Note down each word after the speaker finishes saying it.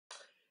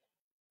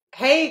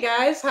Hey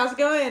guys, how's it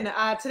going?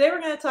 Today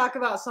we're going to talk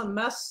about some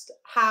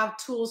must-have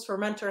tools for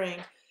mentoring.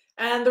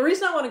 And the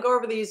reason I want to go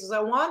over these is I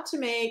want to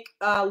make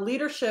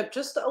leadership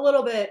just a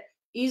little bit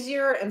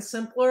easier and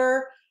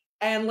simpler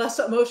and less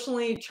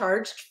emotionally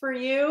charged for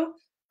you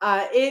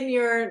in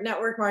your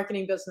network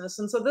marketing business.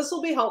 And so this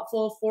will be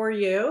helpful for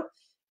you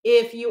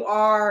if you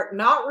are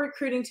not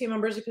recruiting team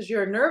members because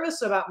you're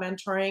nervous about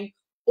mentoring,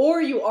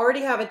 or you already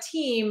have a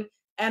team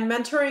and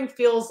mentoring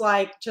feels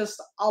like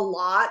just a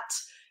lot.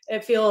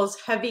 It feels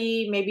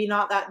heavy, maybe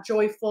not that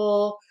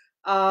joyful.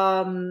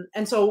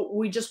 And so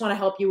we just want to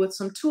help you with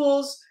some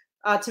tools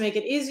to make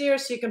it easier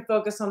so you can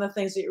focus on the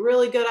things that you're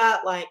really good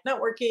at, like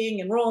networking,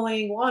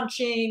 enrolling,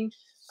 launching,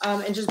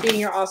 and just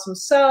being your awesome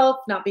self,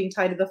 not being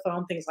tied to the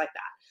phone, things like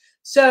that.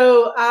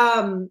 So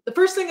the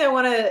first thing I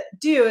want to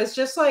do is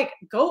just like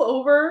go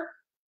over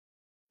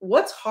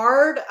what's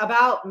hard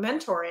about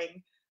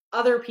mentoring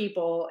other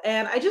people.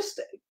 And I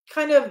just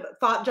kind of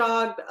thought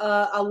jogged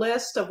a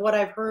list of what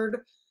I've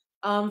heard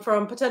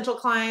from potential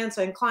clients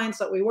and clients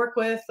that we work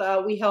with.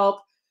 We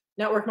help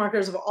network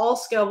marketers of all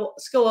skill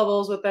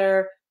levels with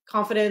their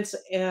confidence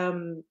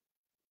and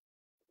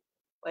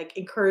like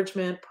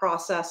encouragement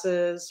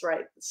processes,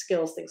 right?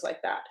 Skills, things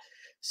like that.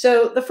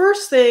 So the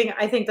first thing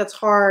I think that's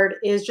hard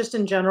is just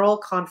in general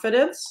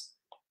confidence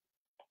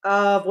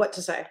of what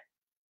to say.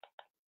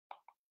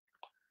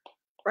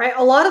 Right?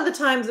 A lot of the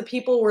times the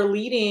people we're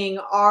leading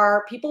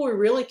are people we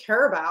really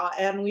care about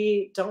and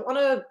we don't want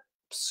to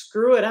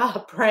screw it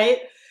up, right?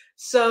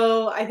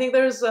 So I think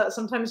there's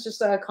sometimes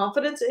just a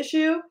confidence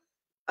issue.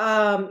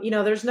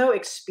 There's no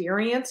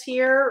experience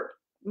here.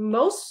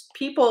 Most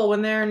people,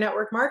 when they're in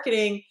network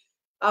marketing,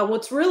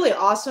 what's really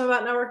awesome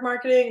about network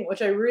marketing,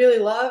 which I really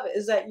love,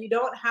 is that you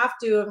don't have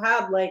to have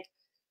had like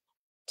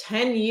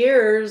 10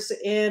 years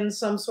in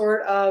some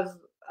sort of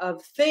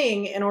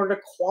thing in order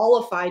to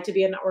qualify to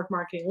be a network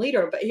marketing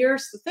leader. But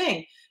here's the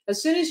thing,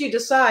 as soon as you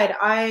decide,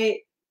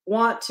 I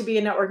want to be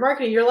a network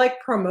marketing, you're like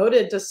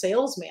promoted to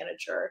sales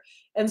manager.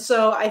 And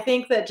so I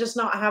think that just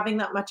not having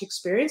that much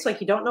experience, like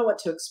you don't know what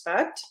to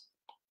expect,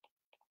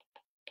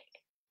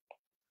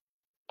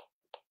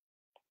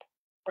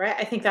 right?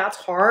 I think that's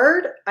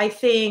hard. I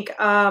think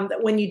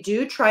that when you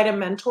do try to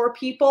mentor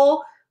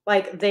people,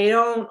 like they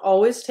don't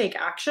always take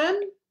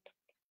action.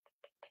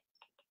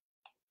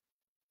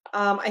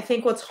 I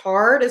think what's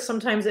hard is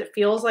sometimes it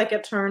feels like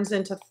it turns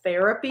into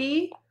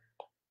therapy.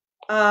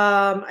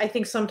 I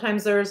think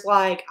sometimes there's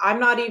like, I'm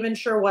not even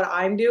sure what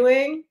I'm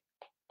doing,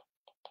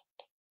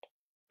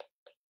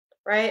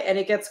 right? And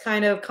it gets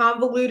kind of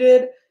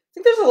convoluted. I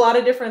think there's a lot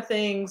of different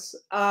things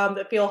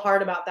that feel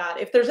hard about that.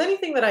 If there's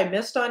anything that I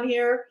missed on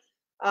here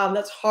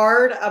that's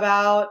hard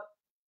about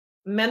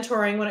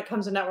mentoring when it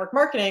comes to network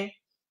marketing,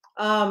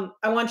 I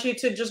want you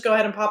to just go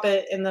ahead and pop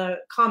it in the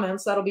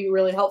comments. That'll be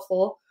really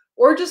helpful.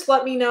 Or just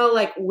let me know,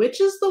 like,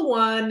 which is the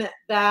one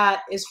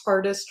that is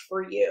hardest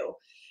for you.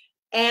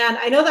 And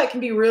I know that can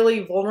be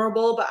really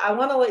vulnerable, but I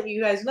want to let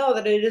you guys know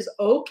that it is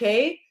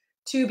okay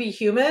to be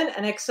human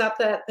and accept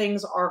that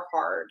things are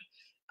hard.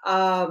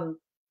 Um,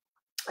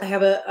 I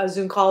have a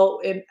Zoom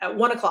call at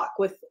 1 o'clock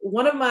with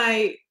one of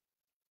my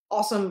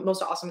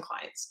most awesome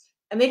clients.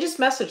 And they just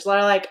messaged,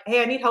 they're like,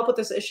 hey, I need help with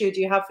this issue.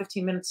 Do you have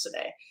 15 minutes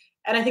today?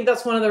 And I think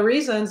that's one of the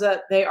reasons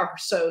that they are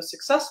so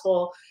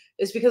successful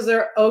is because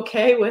they're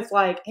okay with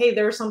like, hey,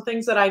 there are some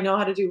things that I know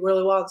how to do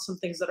really well and some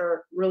things that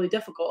are really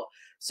difficult.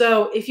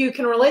 So if you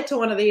can relate to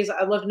one of these,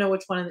 I'd love to know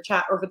which one in the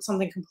chat or if it's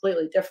something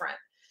completely different.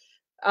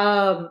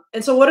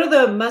 And so what are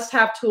the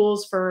must-have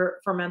tools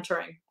for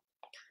mentoring?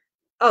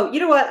 Oh,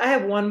 you know what? I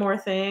have one more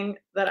thing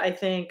that I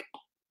think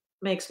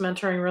makes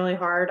mentoring really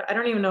hard. I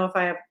don't even know if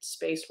I have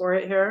space for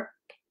it here.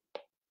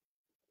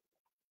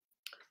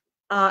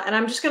 And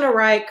I'm just going to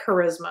write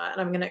charisma and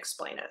I'm going to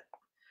explain it.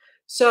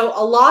 So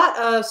a lot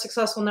of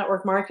successful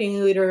network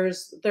marketing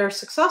leaders, they're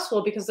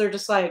successful because they're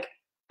just like,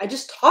 I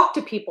just talk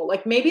to people.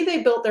 Like maybe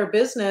they built their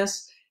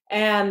business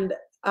and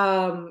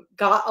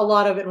got a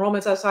lot of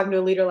enrollments. I was talking to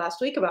a leader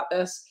last week about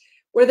this,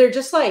 where they're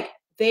just like,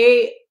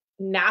 they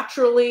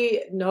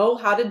naturally know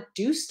how to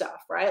do stuff,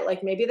 right?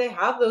 Like maybe they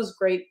have those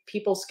great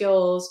people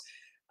skills.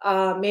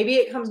 Maybe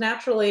it comes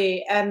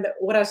naturally. And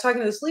what I was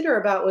talking to this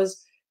leader about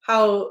was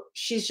how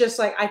she's just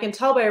like, I can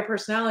tell by her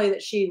personality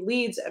that she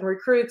leads and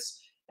recruits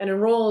and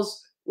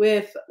enrolls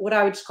with what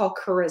I would just call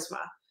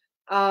charisma.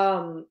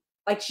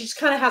 Like she just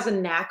kind of has a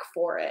knack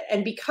for it.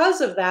 And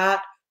because of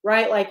that,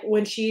 right, like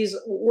when she's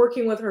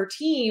working with her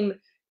team,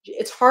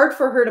 it's hard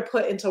for her to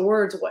put into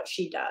words what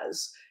she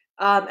does.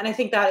 And I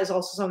think that is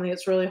also something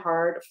that's really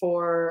hard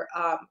for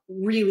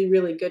really,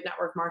 really good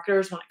network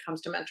marketers when it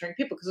comes to mentoring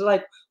people. Because they're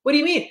like, what do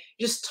you mean?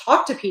 You just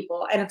talk to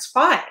people and it's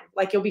fine.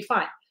 Like you'll be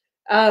fine.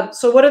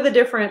 So what are the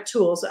different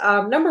tools?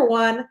 Number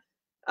one,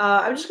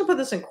 I'm just gonna put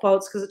this in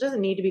quotes because it doesn't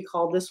need to be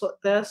called this,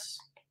 but this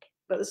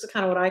is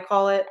kind of what I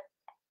call it.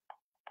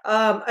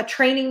 A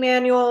training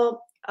manual,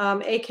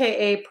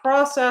 aka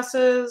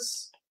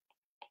processes,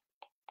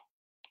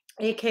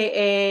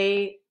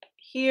 aka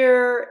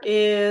here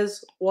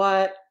is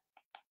what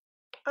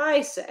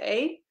I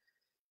say.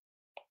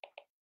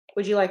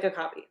 Would you like a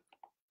copy?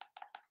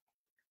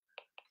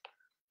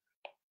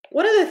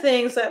 One of the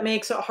things that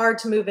makes it hard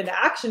to move into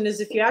action is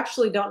if you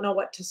actually don't know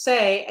what to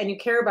say and you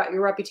care about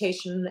your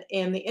reputation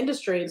in the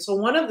industry. And so,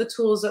 one of the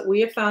tools that we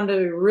have found to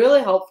be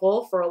really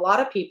helpful for a lot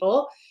of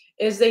people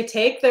is they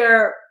take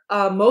their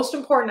most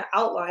important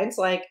outlines,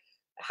 like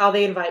how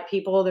they invite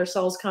people, their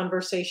sales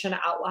conversation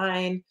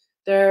outline,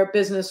 their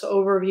business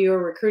overview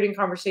or recruiting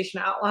conversation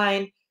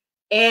outline,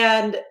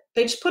 and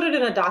they just put it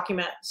in a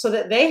document so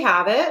that they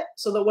have it,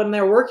 so that when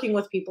they're working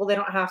with people, they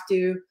don't have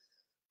to,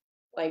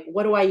 like,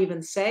 what do I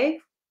even say?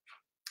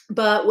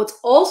 But what's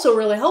also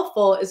really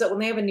helpful is that when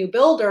they have a new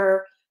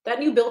builder, that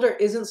new builder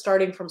isn't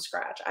starting from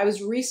scratch. I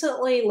was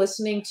recently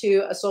listening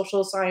to a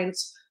social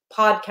science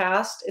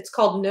podcast. It's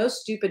called No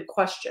Stupid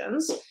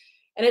Questions.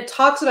 And it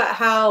talks about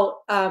how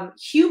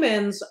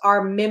humans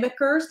are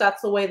mimickers.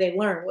 That's the way they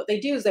learn. What they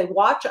do is they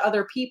watch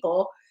other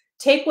people,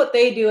 take what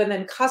they do, and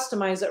then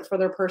customize it for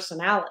their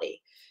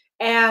personality.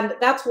 And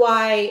that's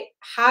why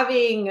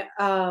having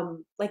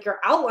like your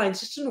outlines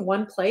just in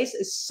one place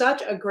is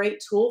such a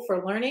great tool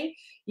for learning.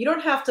 You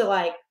don't have to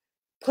like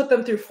put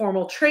them through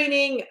formal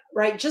training,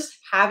 right? Just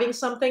having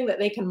something that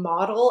they can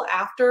model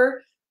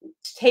after,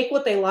 take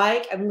what they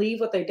like and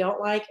leave what they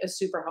don't like, is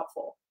super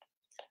helpful.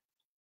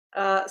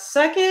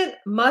 Second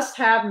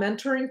must-have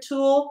mentoring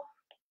tool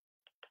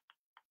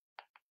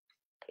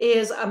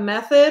is a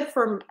method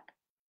for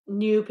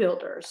new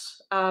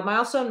builders.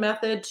 Milestone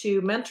method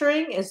to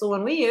mentoring is the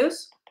one we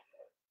use.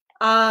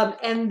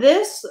 And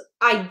this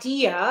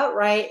idea,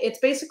 right, it's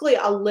basically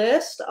a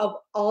list of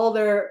all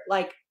their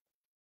like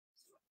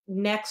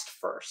next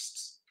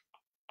firsts,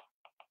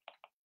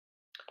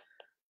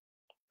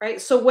 right?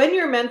 So when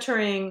you're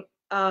mentoring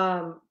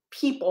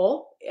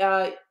people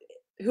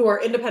who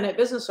are independent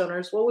business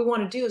owners, what we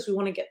want to do is we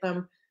want to get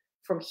them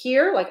from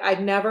here, like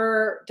I've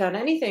never done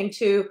anything,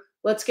 to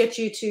let's get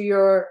you to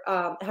your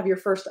have your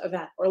first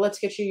event, or let's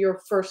get you your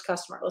first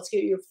customer, let's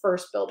get you your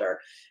first builder.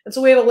 And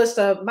so we have a list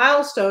of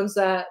milestones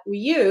that we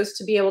use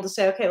to be able to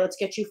say, okay, let's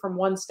get you from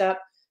one step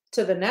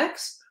to the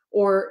next,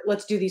 or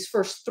let's do these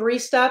first 3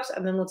 steps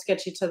and then let's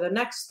get you to the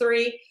next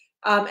 3.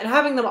 And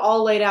having them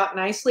all laid out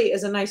nicely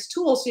is a nice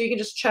tool, so you can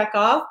just check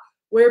off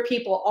where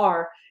people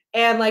are.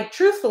 And like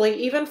truthfully,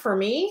 even for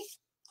me,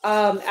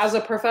 as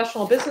a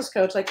professional business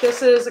coach, like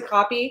this is a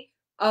copy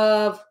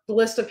of the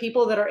list of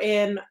people that are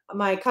in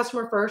my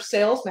customer first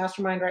sales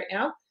mastermind right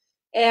now.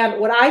 And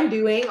what I'm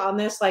doing on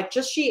this like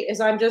just sheet is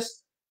I'm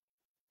just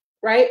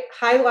right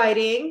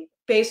highlighting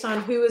based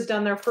on who has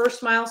done their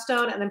first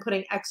milestone and then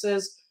putting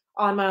X's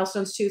on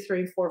milestones 2, 3,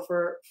 and 4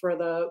 for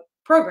the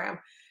program.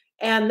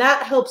 And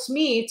that helps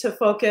me to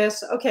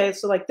focus. Okay,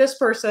 so like this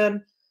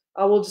person,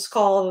 we'll just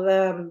call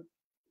them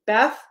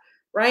Beth,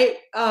 right?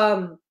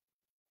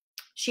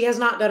 She has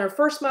not done her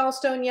first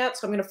milestone yet,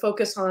 so I'm going to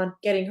focus on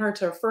getting her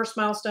to her first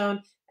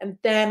milestone, and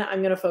then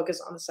I'm going to focus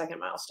on the second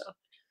milestone.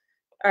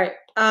 All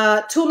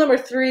right. Tool number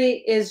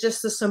 3 is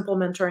just the simple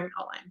mentoring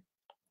outline.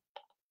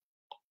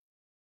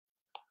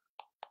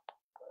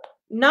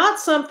 Not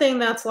something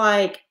that's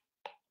like,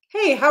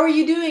 hey, how are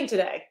you doing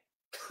today?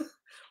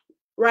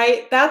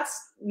 Right? That's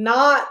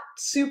not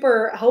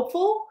super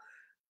helpful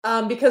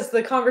because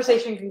the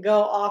conversation can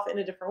go off in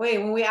a different way.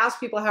 When we ask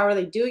people how are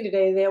they doing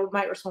today, they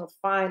might respond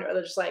fine, or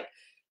they're just like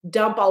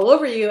dump all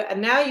over you.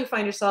 And now you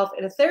find yourself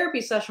in a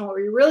therapy session. What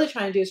you're really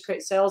trying to do is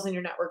create sales in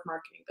your network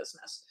marketing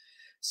business.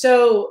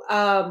 So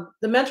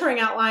the mentoring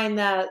outline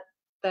that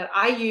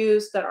I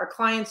use, that our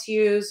clients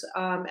use,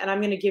 and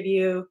I'm going to give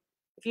you,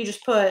 if you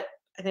just put,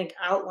 I think,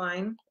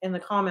 outline in the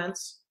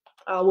comments,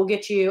 we'll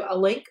get you a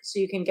link so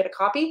you can get a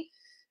copy.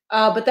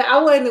 But the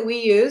outline that we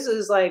use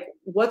is like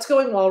what's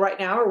going well right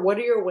now, or what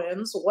are your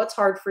wins, what's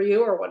hard for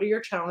you, or what are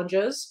your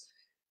challenges,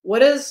 what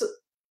does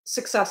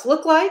success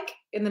look like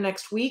in the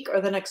next week or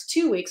the next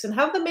 2 weeks, and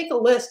have them make a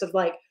list of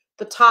like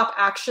the top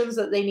actions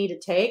that they need to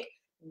take.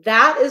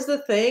 That is the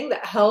thing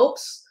that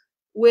helps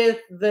with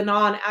the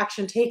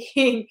non-action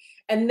taking.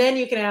 And then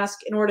you can ask,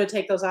 in order to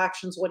take those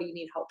actions, what do you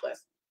need help with?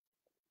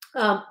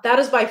 That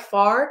is by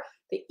far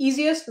the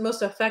easiest,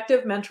 most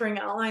effective mentoring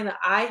outline that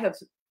I have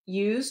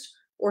used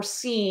or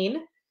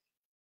seen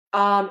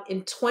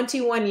in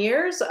 21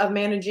 years of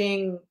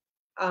managing,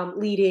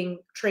 leading,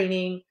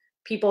 training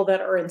people that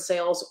are in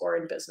sales or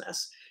in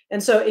business.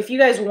 And so if you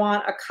guys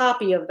want a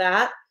copy of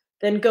that,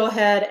 then go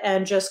ahead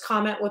and just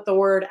comment with the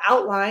word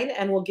outline,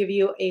 and we'll give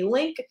you a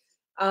link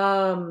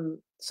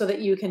so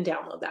that you can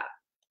download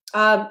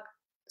that.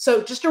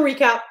 So just to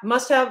recap,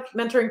 must have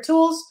mentoring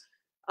tools,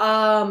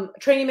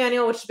 training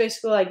manual, which is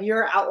basically like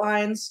your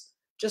outlines,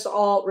 just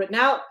all written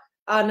out.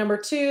 Number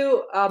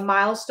 2,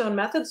 milestone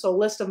method. So a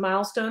list of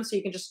milestones, so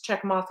you can just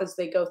check them off as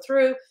they go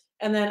through,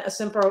 and then a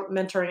simple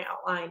mentoring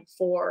outline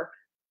for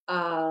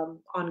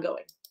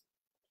ongoing.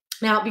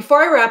 Now,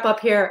 before I wrap up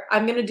here,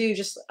 I'm going to do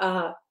just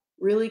a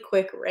really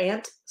quick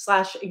rant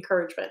 /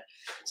 encouragement.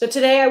 So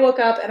today I woke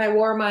up and I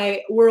wore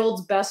my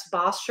World's Best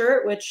Boss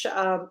shirt, which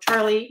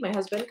Charlie, my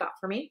husband, got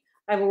for me.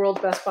 I have a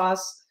World's Best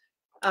Boss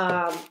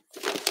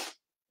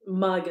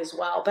mug as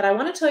well. But I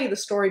want to tell you the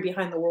story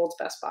behind the World's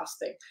Best Boss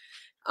thing.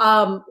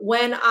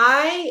 When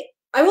I've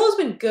always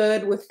been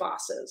good with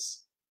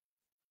bosses.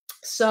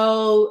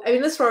 So, I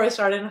mean, this is where I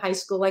started in high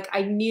school. Like,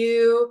 I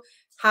knew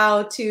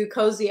how to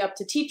cozy up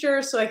to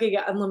teachers so I could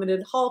get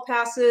unlimited hall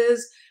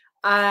passes.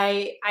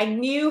 I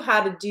knew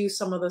how to do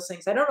some of those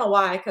things. I don't know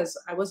why, because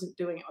I wasn't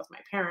doing it with my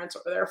parents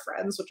or their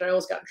friends, which I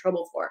always got in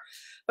trouble for.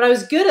 But I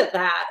was good at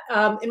that.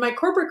 In my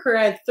corporate career,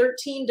 I had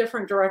 13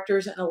 different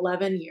directors in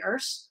 11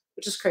 years,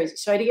 which is crazy.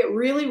 So I had to get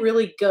really,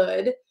 really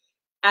good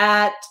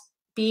at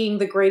being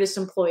the greatest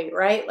employee,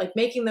 right? Like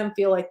making them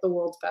feel like the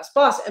world's best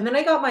boss. And then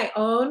I got my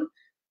own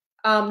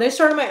they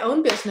started my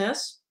own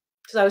business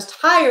because I was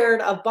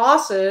tired of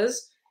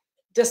bosses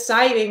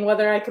deciding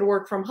whether I could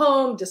work from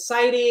home,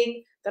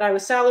 deciding that I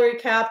was salary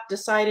capped,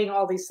 deciding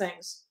all these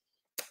things.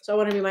 So I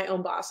want to be my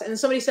own boss. And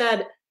somebody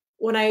said,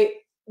 when I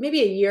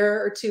maybe a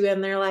year or two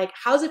in, they're like,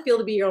 "How does it feel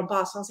to be your own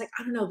boss?" And I was like,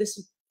 "I don't know. This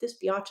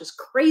biatch is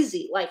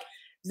crazy. Like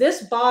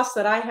this boss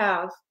that I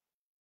have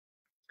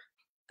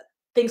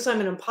thinks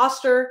I'm an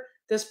imposter.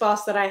 This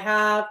boss that I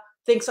have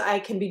thinks I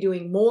can be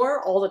doing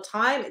more all the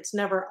time. It's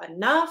never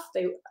enough."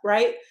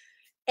 Right?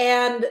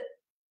 And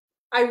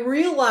I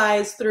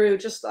realized through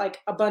just like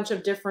a bunch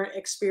of different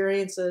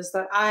experiences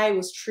that I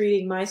was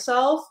treating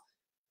myself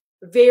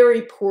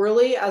very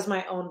poorly as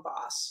my own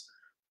boss.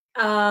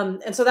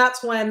 And so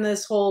that's when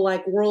this whole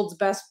like world's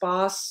best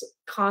boss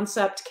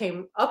concept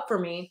came up for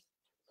me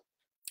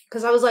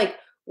because I was like,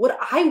 would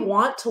I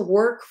want to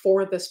work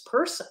for this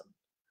person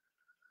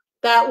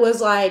that was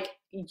like,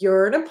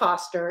 you're an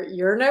imposter,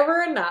 you're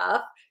never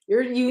enough,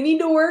 you need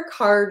to work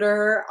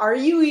harder, are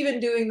you even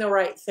doing the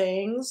right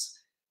things?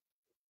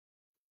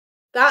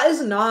 That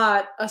is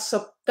not that's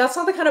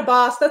not the kind of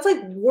boss that's,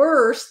 like,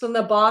 worse than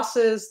the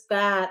bosses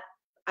that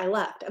I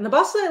left, and the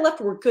bosses that I left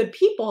were good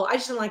people, I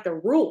just didn't like their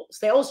rules,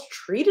 they always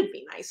treated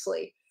me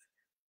nicely.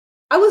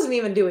 I wasn't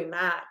even doing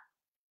that.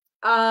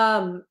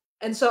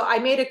 And so I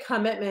made a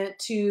commitment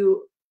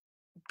to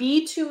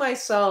be to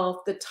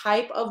myself the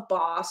type of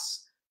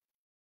boss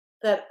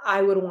that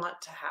I would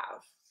want to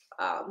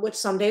have, which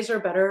some days are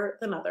better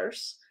than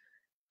others.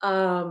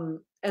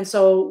 And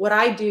so what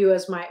I do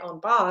as my own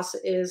boss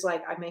is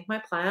like I make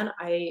my plan.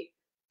 I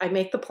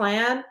make the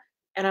plan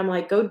and I'm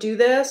like, go do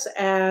this.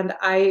 And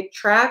I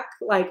track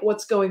like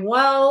what's going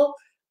well.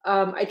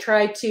 I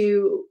try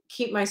to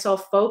keep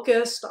myself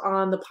focused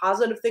on the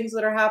positive things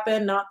that are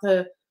happening, not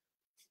the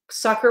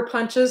sucker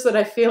punches that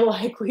I feel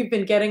like we've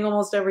been getting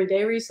almost every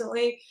day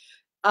recently.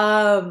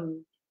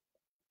 Um,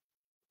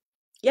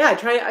 yeah,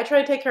 I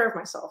try to take care of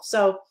myself.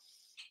 So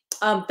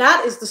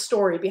that is the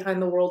story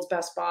behind the world's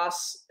best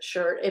boss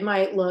shirt. It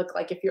might look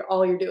like if you're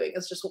doing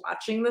is just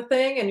watching the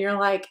thing and you're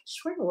like,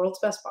 she's wearing the world's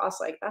best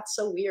boss. Like, that's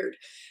so weird.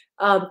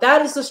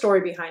 That is the story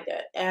behind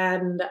it.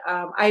 And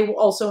I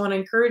also want to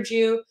encourage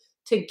you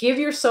to give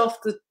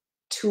yourself the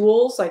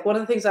tools. Like, one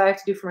of the things I have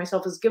to do for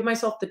myself is give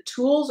myself the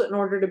tools in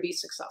order to be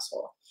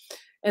successful.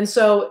 And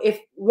so, if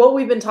what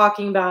we've been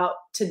talking about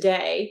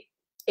today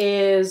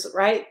is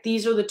right,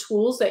 these are the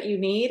tools that you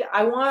need.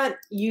 I want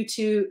you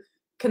to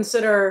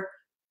consider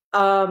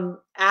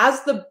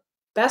as the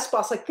best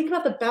boss, like think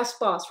about the best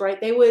boss,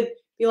 right? They would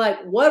be like,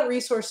 what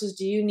resources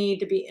do you need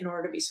to be in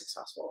order to be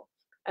successful?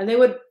 And they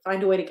would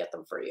find a way to get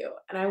them for you.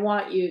 And I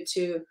want you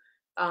to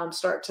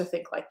start to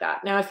think like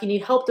that. Now, if you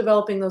need help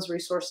developing those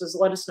resources,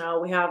 let us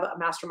know. We have a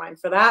mastermind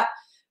for that.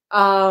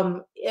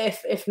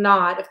 If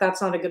not, if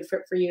that's not a good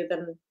fit for you,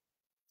 then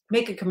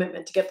make a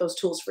commitment to get those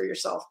tools for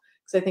yourself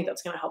because I think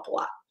that's going to help a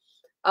lot.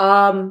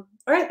 All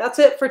right, that's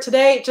it for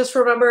today. Just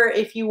remember,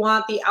 if you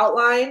want the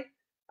outline,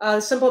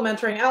 simple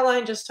mentoring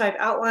outline, just type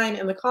outline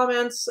in the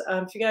comments.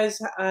 If you guys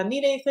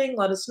need anything,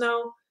 let us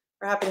know.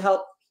 We're happy to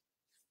help.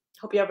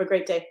 Hope you have a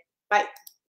great day. Bye.